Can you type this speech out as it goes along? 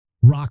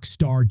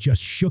Rockstar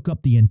just shook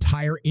up the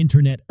entire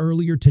internet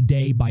earlier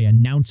today by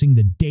announcing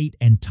the date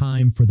and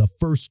time for the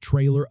first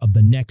trailer of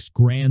the next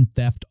Grand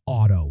Theft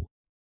Auto,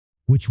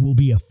 which will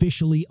be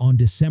officially on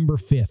December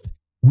 5th.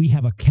 We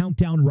have a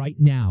countdown right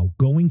now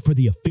going for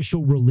the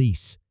official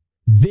release.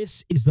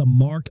 This is the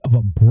mark of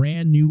a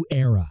brand new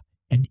era,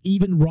 and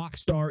even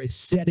Rockstar is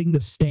setting the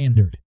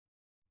standard.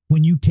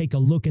 When you take a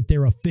look at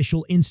their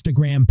official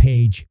Instagram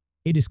page,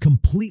 it is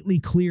completely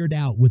cleared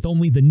out with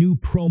only the new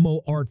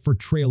promo art for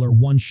Trailer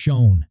 1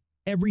 shown.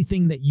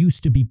 Everything that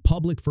used to be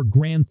public for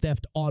Grand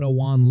Theft Auto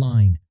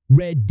Online,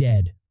 Red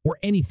Dead, or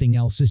anything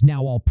else is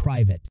now all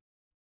private.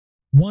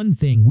 One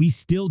thing, we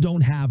still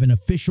don't have an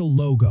official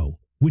logo,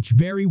 which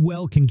very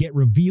well can get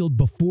revealed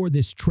before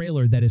this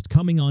trailer that is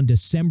coming on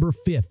December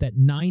 5th at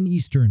 9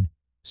 Eastern.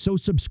 So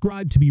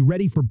subscribe to be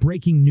ready for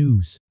breaking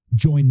news.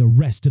 Join the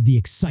rest of the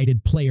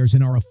excited players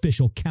in our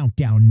official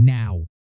countdown now.